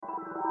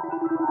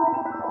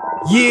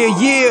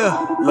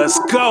Yeah, let's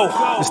go.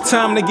 It's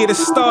time to get it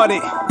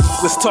started.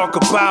 Let's talk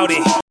about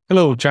it.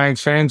 Hello,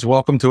 Giants fans.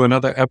 Welcome to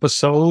another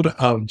episode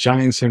of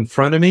Giants and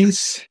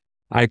Frenemies.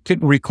 I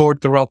couldn't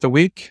record throughout the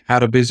week.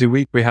 Had a busy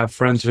week. We have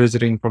friends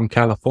visiting from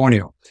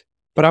California.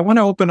 But I want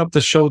to open up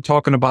the show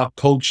talking about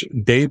Coach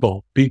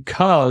Dable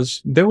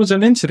because there was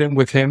an incident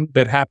with him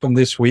that happened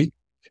this week.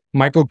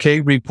 Michael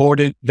Kay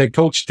reported that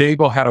Coach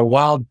Dable had a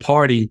wild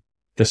party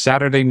the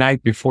Saturday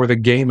night before the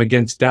game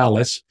against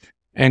Dallas.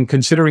 And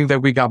considering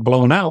that we got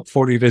blown out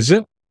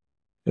 40-0,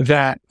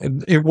 that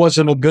it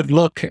wasn't a good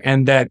look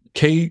and that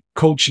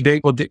Coach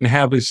Dable didn't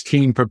have his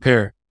team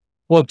prepared.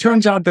 Well, it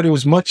turns out that it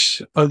was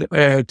much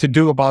to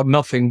do about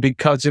nothing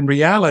because in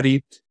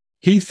reality,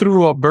 he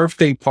threw a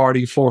birthday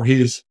party for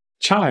his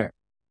child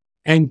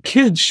and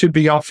kids should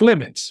be off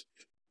limits.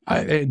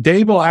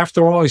 Dable,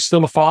 after all, is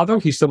still a father.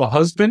 He's still a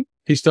husband.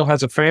 He still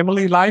has a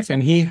family life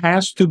and he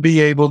has to be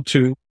able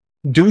to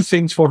do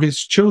things for his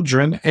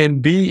children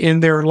and be in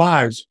their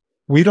lives.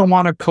 We don't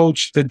want a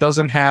coach that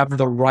doesn't have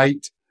the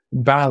right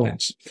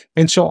balance.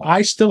 And so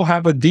I still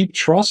have a deep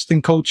trust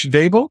in Coach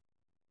Dable,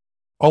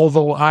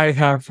 although I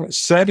have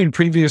said in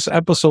previous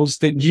episodes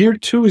that year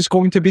 2 is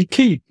going to be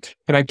key.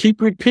 And I keep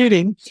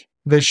repeating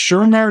that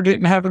Shermer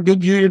didn't have a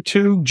good year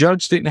 2.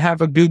 Judge didn't have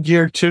a good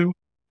year 2.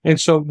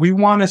 And so we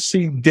want to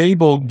see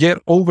Dable get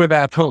over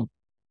that hump.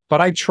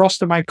 But I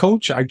trust in my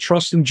coach. I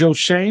trust in Joe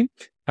Shane.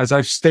 As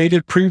I've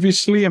stated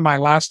previously in my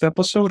last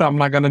episode, I'm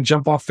not going to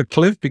jump off the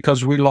cliff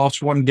because we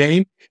lost one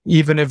game,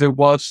 even if it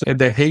was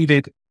the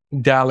hated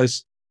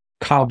Dallas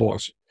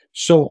Cowboys.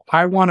 So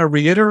I want to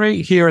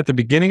reiterate here at the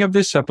beginning of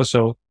this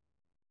episode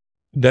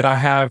that I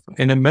have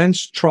an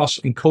immense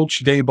trust in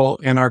Coach Dable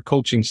and our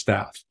coaching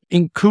staff,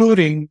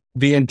 including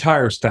the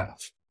entire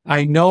staff.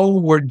 I know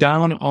we're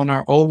down on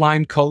our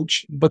O-line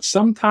coach, but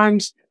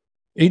sometimes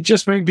it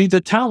just may be the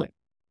talent.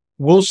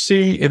 We'll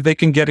see if they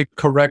can get it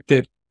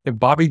corrected. If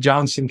Bobby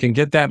Johnson can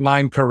get that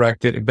line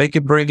corrected, if they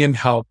can bring in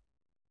help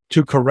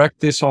to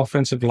correct this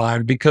offensive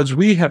line, because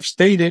we have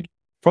stated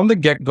from the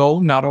get-go,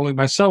 not only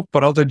myself,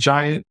 but other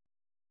Giant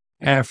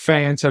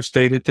fans have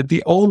stated that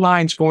the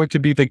O-line is going to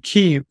be the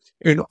key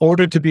in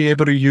order to be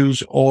able to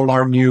use all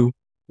our new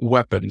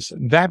weapons.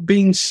 That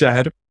being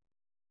said,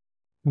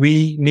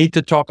 we need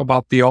to talk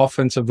about the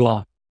offensive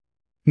line.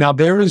 Now,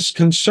 there is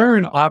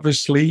concern,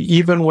 obviously,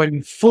 even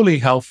when fully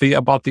healthy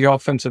about the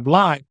offensive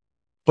line.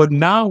 But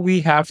now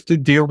we have to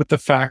deal with the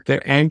fact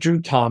that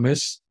Andrew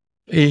Thomas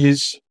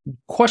is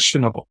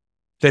questionable,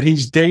 that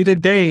he's day to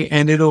day,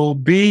 and it'll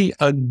be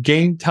a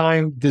game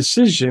time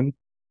decision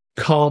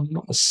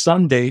come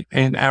Sunday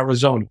in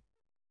Arizona.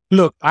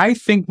 Look, I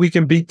think we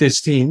can beat this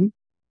team,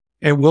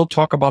 and we'll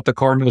talk about the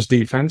Cardinals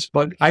defense,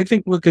 but I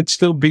think we could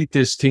still beat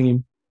this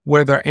team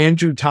whether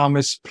Andrew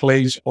Thomas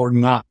plays or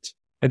not.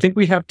 I think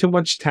we have too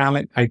much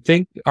talent. I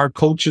think our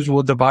coaches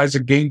will devise a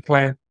game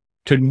plan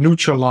to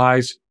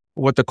neutralize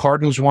what the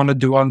Cardinals want to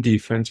do on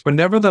defense. But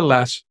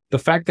nevertheless, the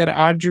fact that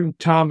Andrew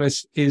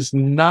Thomas is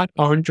not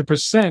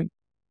 100%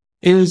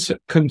 is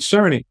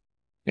concerning.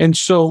 And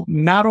so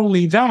not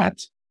only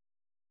that,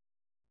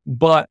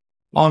 but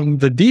on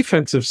the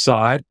defensive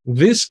side,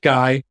 this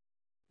guy,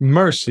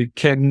 Mercy,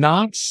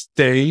 cannot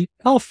stay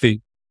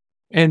healthy.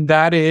 And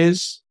that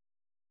is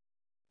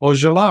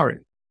Ojulari.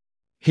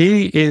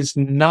 He is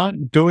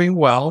not doing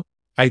well.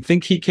 I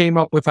think he came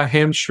up with a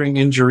hamstring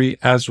injury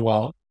as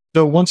well.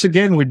 So once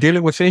again, we're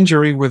dealing with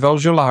injury with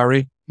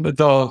Ojulari.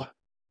 The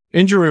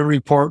injury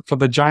report for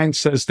the Giants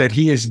says that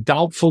he is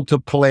doubtful to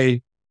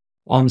play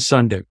on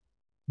Sunday.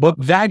 But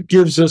that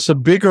gives us a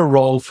bigger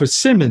role for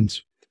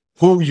Simmons,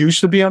 who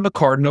used to be on the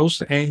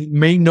Cardinals and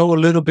may know a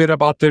little bit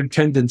about their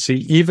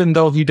tendency, even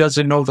though he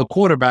doesn't know the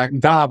quarterback,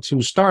 Dobbs,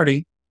 who's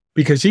starting,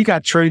 because he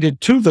got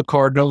traded to the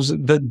Cardinals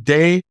the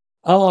day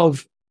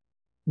of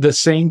the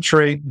same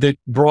trade that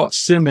brought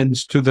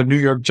Simmons to the New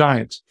York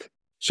Giants.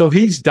 So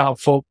he's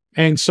doubtful.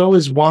 And so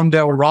is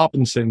Wan'Dale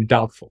Robinson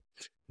doubtful.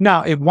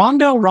 Now, if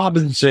Wan'Dale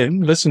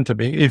Robinson, listen to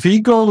me, if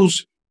he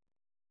goes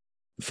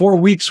 4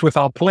 weeks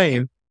without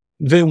playing,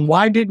 then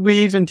why did we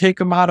even take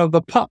him out of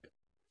the pup?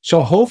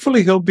 So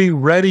hopefully he'll be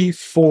ready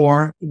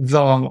for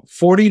the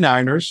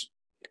 49ers,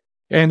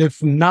 and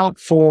if not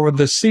for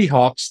the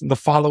Seahawks the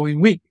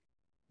following week.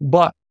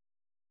 But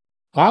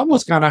I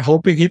was kind of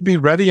hoping he'd be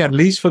ready at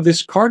least for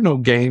this Cardinal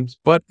game,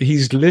 but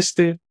he's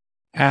listed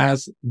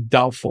as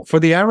doubtful. For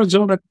the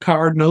Arizona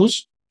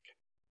Cardinals,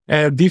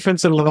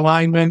 defensive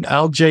lineman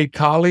L.J.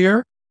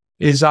 Collier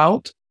is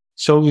out.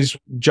 So is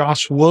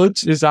Josh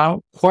Woods is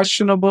out.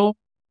 Questionable.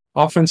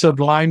 Offensive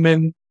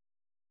lineman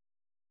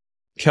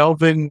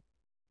Kelvin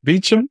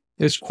Beachum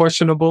is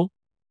questionable.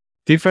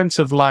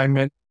 Defensive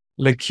lineman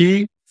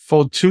Lakeith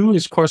Fotu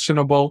is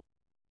questionable.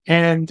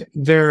 And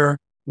their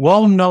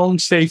well-known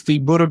safety,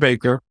 Buda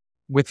Baker,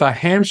 with a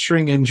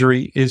hamstring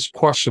injury is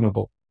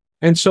questionable.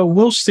 And so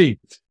we'll see.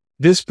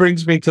 This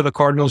brings me to the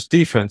Cardinals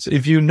defense.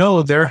 If you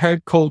know, their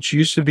head coach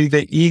used to be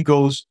the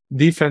Eagles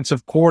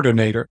defensive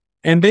coordinator,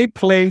 and they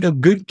played a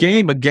good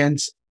game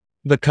against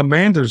the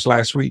Commanders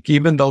last week,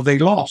 even though they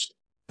lost.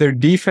 Their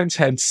defense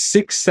had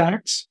 6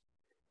 sacks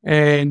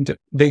and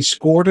they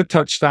scored a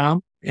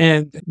touchdown,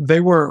 and they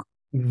were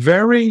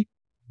very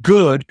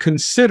good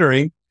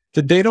considering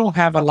that they don't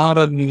have a lot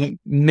of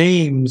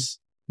names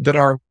that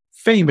are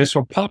famous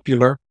or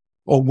popular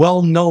or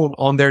well known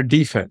on their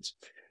defense.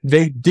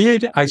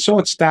 I saw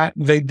a stat,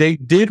 they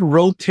did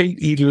rotate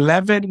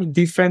 11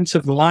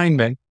 defensive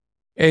linemen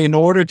in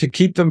order to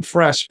keep them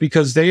fresh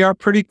because they are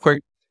pretty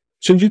quick.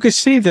 So you can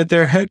see that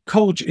their head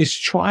coach is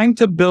trying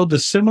to build a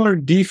similar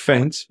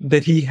defense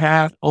that he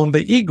had on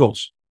the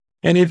Eagles.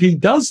 And if he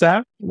does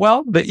that,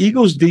 well, the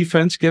Eagles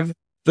defense give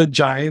the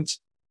Giants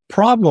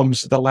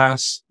problems the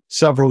last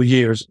several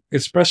years,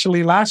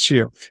 especially last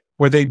year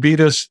where they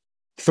beat us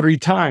 3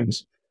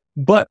 times.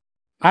 But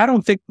I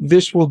don't think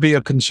this will be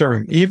a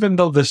concern, even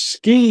though the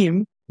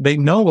scheme, they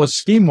know us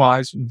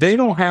scheme-wise, they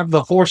don't have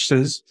the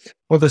horses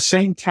or the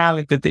same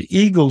talent that the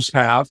Eagles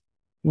have,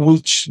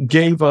 which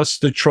gave us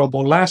the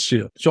trouble last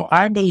year. So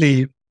I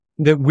believe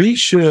that we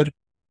should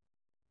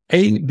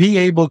be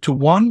able to,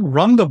 one,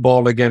 run the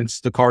ball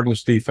against the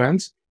Cardinals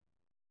defense,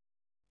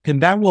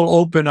 and that will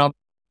open up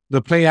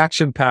the play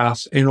action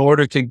pass in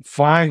order to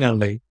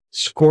finally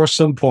score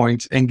some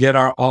points and get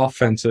our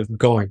offensive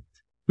going.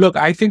 Look,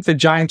 I think the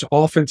Giants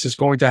offense is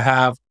going to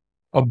have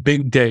a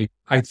big day.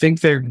 I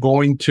think they're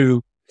going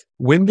to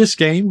win this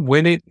game,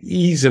 win it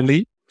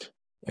easily,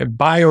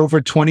 by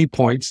over 20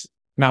 points.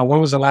 Now,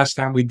 when was the last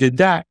time we did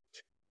that?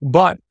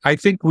 But I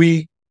think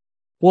we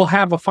will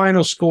have a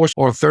final score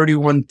or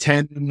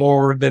 31-10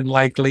 more than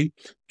likely,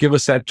 give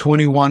us that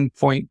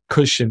 21-point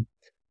cushion.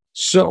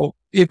 So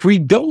if we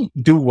don't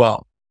do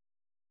well,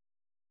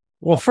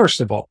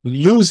 first of all,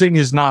 losing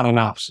is not an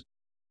option,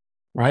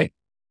 right?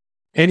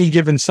 Any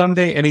given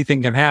Sunday,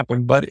 anything can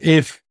happen. But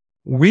if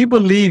we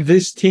believe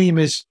this team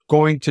is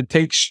going to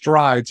take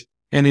strides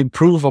and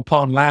improve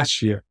upon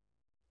last year,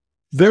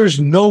 there's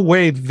no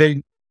way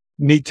they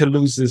need to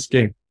lose this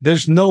game.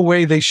 There's no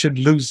way they should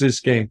lose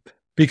this game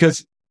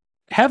because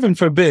heaven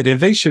forbid, if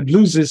they should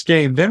lose this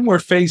game, then we're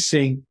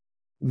facing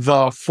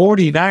the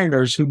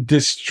 49ers who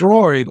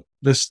destroyed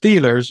the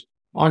Steelers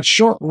on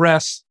short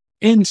rest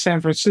in San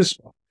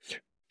Francisco.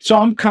 So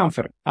I'm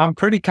confident. I'm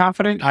pretty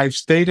confident. I've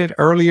stated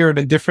earlier in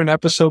a different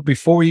episode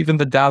before even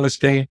the Dallas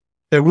game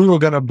that we were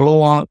going to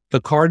blow out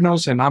the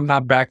Cardinals, and I'm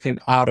not backing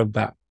out of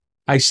that.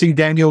 I see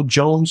Daniel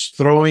Jones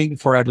throwing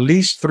for at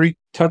least 3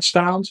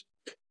 touchdowns,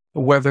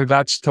 whether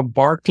that's to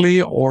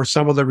Barkley or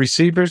some of the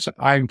receivers.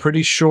 I'm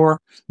pretty sure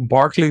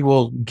Barkley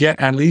will get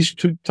at least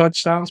 2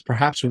 touchdowns,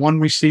 perhaps 1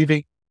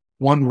 receiving,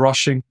 1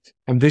 rushing,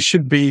 and this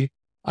should be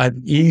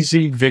an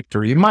easy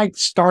victory. It might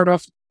start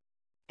off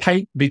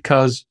tight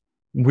because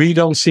we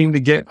don't seem to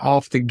get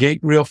off the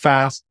gate real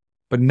fast,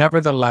 but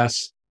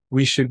nevertheless,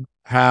 we should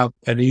have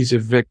an easy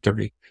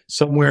victory.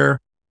 Somewhere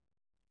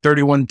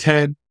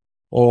 31-10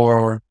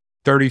 or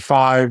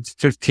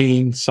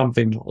 35-15,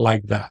 something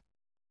like that.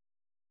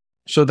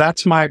 So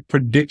that's my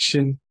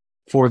prediction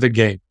for the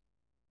game.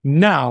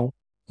 Now,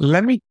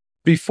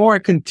 before I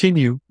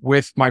continue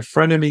with my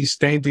Frenemy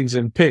standings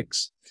and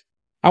picks,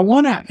 I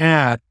want to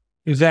add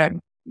that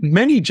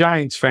many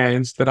Giants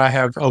fans that I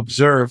have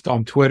observed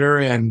on Twitter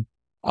and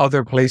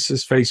other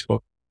places, Facebook,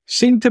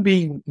 seem to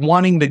be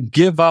wanting to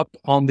give up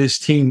on this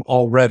team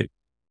already,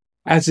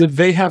 as if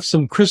they have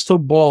some crystal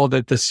ball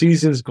that the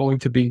season is going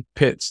to be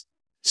Pitts.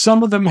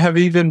 Some of them have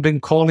even been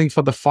calling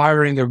for the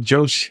firing of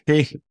Joe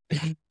Shea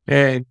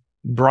and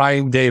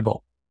Brian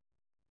Dable.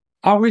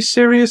 Are we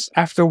serious?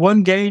 After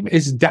 1 game,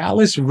 is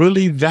Dallas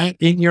really that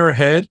in your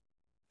head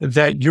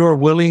that you're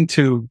willing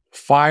to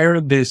fire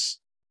this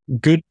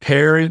good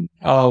pairing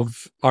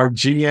of our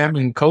GM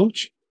and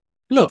coach?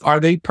 Look, are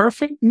they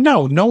perfect?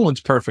 No, no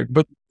one's perfect,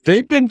 but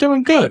they've been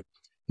doing good.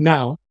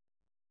 Now,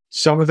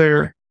 some of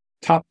their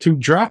top 2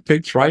 draft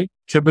picks, right?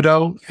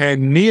 Thibodeau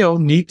and Neal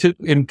need to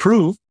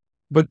improve,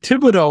 but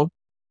Thibodeau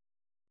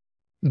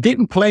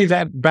didn't play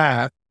that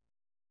bad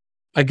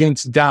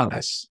against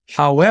Dallas.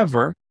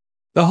 However,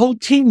 the whole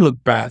team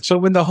looked bad. So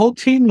when the whole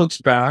team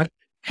looks bad,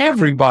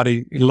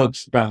 everybody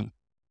looks bad.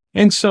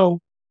 And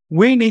so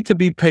we need to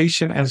be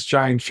patient as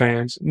Giant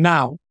fans.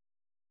 Now,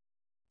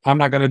 I'm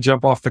not going to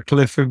jump off the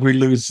cliff if we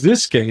lose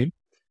this game,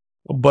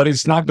 but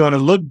it's not going to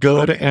look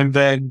good. And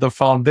then the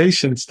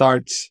foundation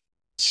starts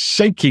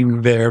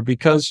shaking there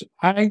because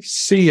I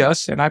see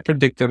us, and I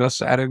predicted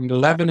us at an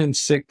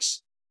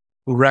 11-6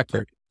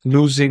 record,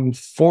 losing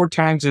 4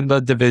 times in the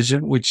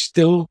division, which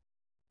still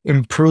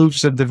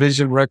improves the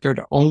division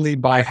record only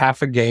by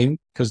half a game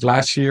because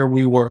last year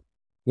we were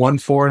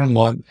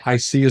 1-4-1. I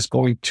see us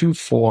going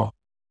 2-4,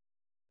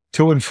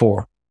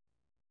 2-4.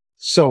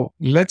 So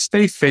let's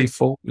stay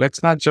faithful.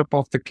 Let's not jump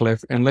off the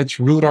cliff, and let's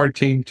root our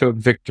team to a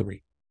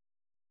victory.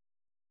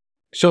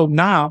 So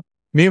now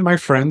me and my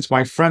friends,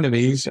 my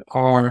frenemies,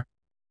 are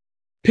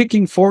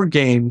picking 4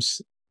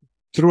 games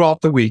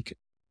throughout the week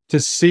to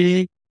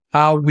see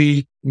how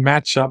we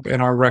match up in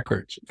our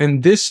records.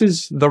 And this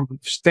is the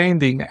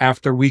standing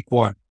after week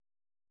 1.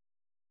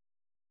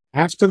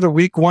 After the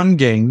week 1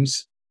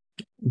 games,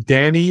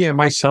 Danny and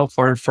myself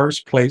are in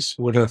first place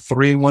with a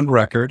 3-1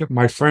 record.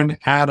 My friend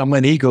Adam,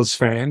 an Eagles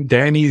fan.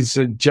 Danny's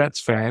a Jets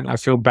fan. I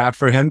feel bad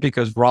for him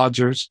because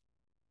Rodgers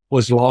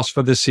was lost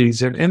for the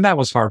season, and that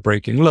was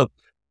heartbreaking. Look,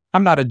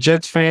 I'm not a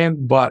Jets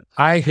fan, but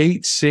I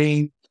hate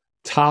seeing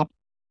top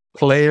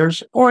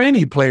players or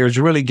any players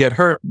really get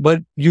hurt,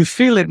 but you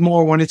feel it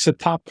more when it's a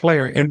top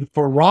player. And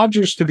for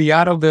Rodgers to be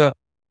out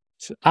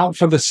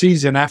for the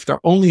season after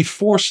only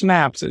 4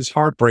 snaps is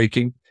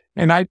heartbreaking.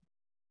 And I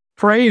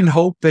pray and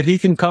hope that he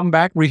can come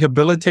back,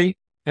 rehabilitate,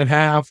 and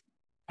have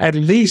at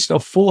least a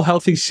full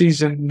healthy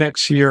season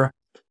next year,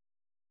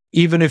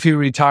 even if he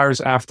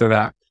retires after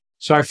that.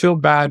 So I feel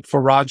bad for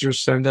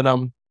Rodgers, sending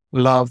him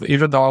love.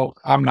 Even though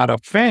I'm not a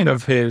fan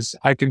of his,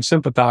 I can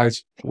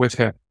sympathize with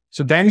him.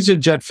 So Danny's a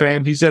Jet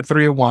fan. He's at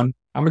 3-1.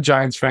 I'm a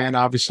Giants fan,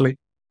 obviously.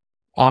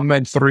 I'm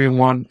at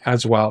 3-1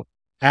 as well.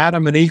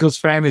 Adam, an Eagles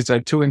fan, is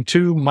at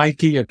 2-2.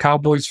 Mikey, a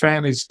Cowboys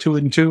fan, is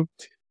 2-2.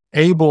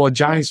 Abel, a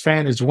Giants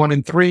fan, is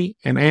 1-3.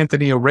 And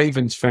Anthony, a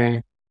Ravens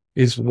fan,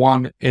 is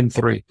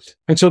 1-3.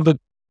 And so the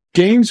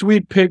games we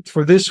picked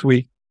for this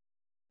week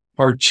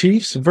are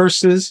Chiefs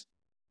versus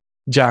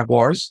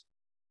Jaguars,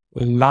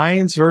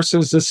 Lions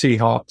versus the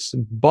Seahawks,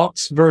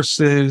 Bucks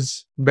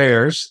versus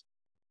Bears,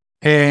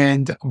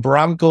 and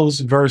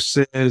Broncos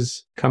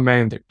versus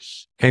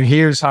Commanders. And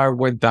here's how it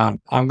went down.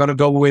 I'm going to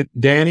go with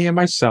Danny and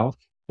myself.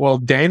 Well,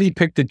 Danny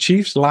picked the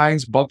Chiefs,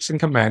 Lions, Bucks, and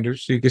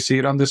Commanders. So you can see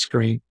it on the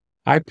screen.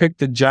 I picked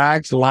the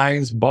Jags,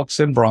 Lions, Bucks,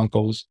 and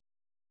Broncos.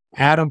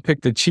 Adam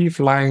picked the Chiefs,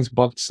 Lions,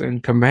 Bucks,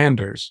 and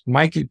Commanders.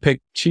 Mikey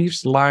picked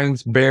Chiefs,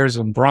 Lions, Bears,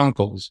 and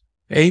Broncos.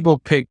 Abel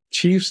picked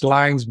Chiefs,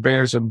 Lions,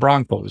 Bears, and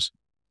Broncos.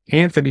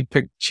 Anthony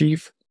picked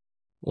Chiefs,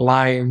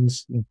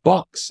 Lions,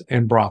 Bucks,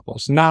 and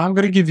Broncos. Now, I'm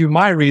going to give you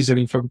my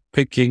reasoning for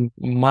picking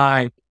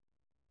my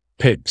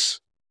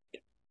picks.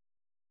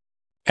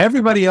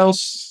 Everybody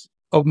else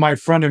of my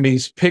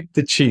frenemies picked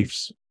the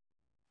Chiefs.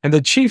 And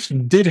the Chiefs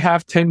did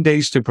have 10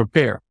 days to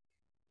prepare.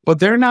 But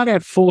they're not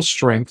at full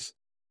strength.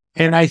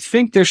 And I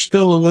think they're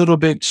still a little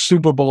bit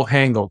Super Bowl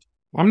hangover.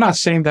 I'm not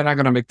saying they're not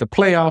going to make the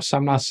playoffs.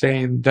 I'm not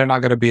saying they're not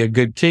going to be a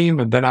good team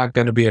and they're not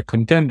going to be a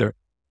contender.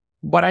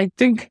 But I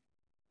think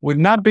with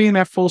not being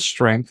at full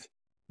strength,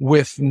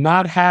 with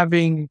not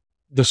having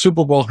the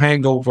Super Bowl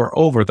hangover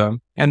over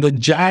them, and the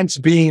Jags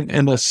being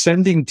an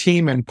ascending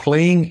team and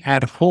playing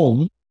at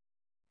home,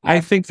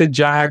 I think the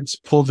Jags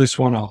pull this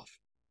one off.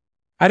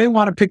 I didn't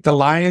want to pick the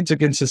Lions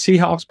against the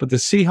Seahawks, but the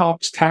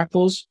Seahawks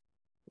tackles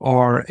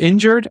are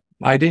injured.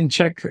 I didn't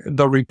check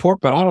the report,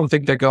 but I don't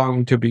think they're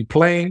going to be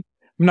playing.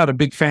 I'm not a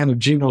big fan of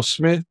Geno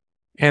Smith.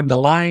 And the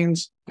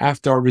Lions,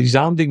 after a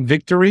resounding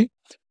victory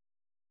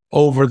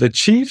over the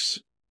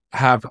Chiefs,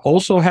 have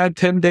also had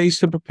 10 days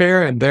to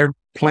prepare, and they're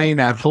playing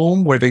at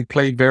home where they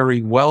play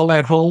very well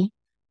at home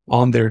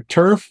on their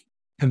turf,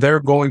 and they're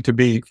going to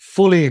be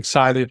fully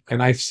excited,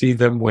 and I see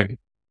them winning.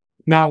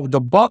 Now,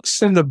 the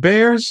Bucks and the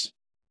Bears,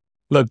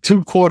 look,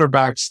 2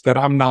 quarterbacks that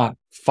I'm not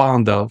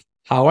fond of.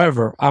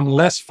 However, I'm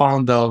less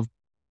fond of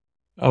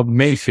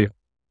Mayfield,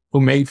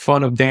 who made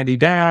fun of Danny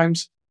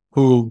Dimes,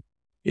 who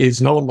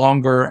is no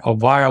longer a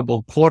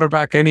viable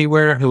quarterback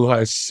anywhere, who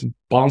has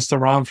bounced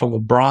around from the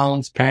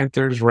Browns,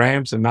 Panthers,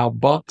 Rams, and now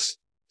Bucks.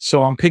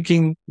 So I'm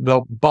picking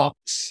the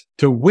Bucks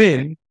to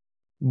win,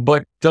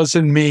 but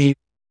doesn't mean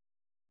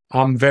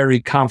I'm very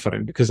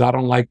confident because I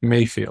don't like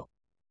Mayfield.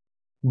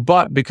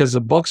 But because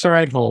the Bucks are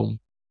at home,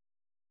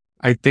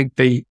 I think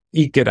they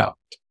eke it out.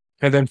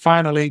 And then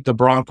finally, the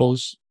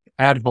Broncos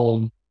at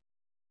home,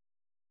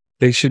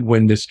 they should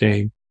win this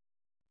game.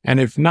 And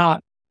if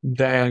not,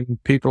 then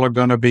people are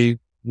going to be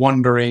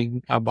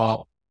wondering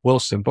about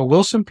Wilson. But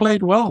Wilson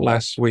played well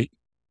last week.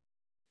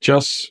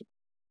 Just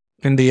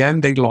in the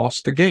end, they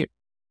lost the game.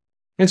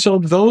 And so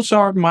those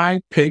are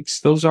my picks.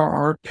 Those are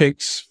our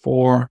picks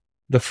for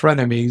the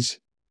frenemies.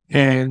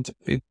 And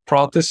it's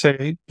proud to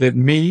say that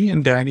me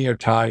and Danny are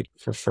tied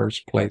for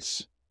first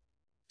place.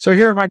 So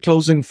here are my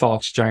closing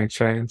thoughts, Giants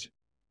fans.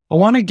 I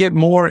want to get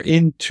more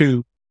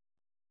into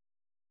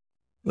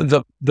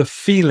the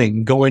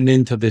feeling going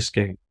into this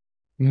game.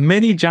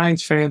 Many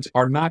Giants fans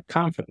are not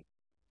confident,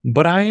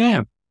 but I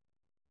am.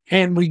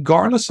 And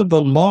regardless of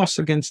the loss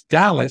against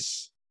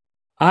Dallas,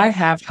 I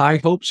have high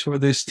hopes for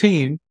this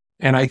team,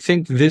 and I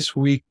think this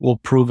week will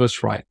prove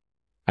us right.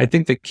 I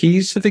think the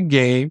keys to the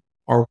game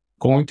are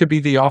going to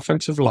be the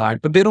offensive line,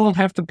 but they don't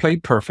have to play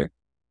perfect.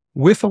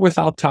 With or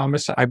without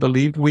Thomas, I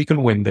believe we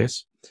can win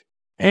this.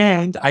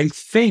 And I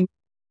think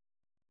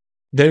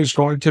there's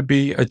going to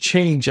be a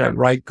change at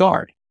right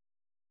guard.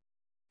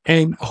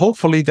 And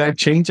hopefully that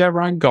change at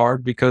right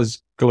guard,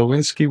 because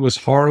Glowinski was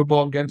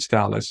horrible against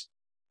Dallas,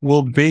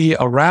 will be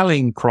a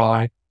rallying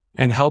cry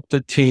and help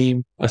the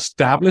team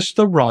establish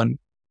the run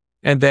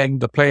and then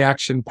the play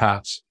action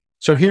pass.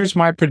 So here's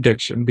my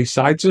prediction.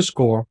 Besides the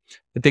score,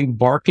 I think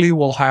Barkley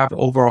will have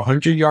over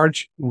 100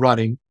 yards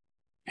running,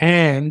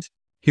 and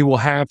he will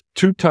have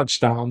 2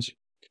 touchdowns,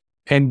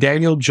 and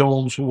Daniel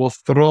Jones will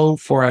throw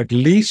for at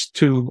least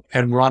 2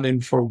 and run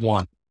in for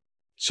 1.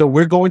 So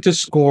we're going to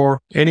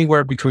score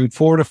anywhere between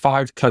 4 to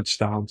 5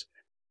 touchdowns.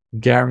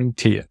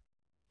 Guarantee it.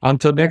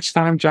 Until next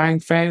time,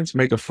 Giant fans,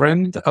 make a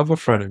friend of a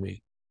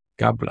frenemy.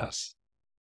 God bless.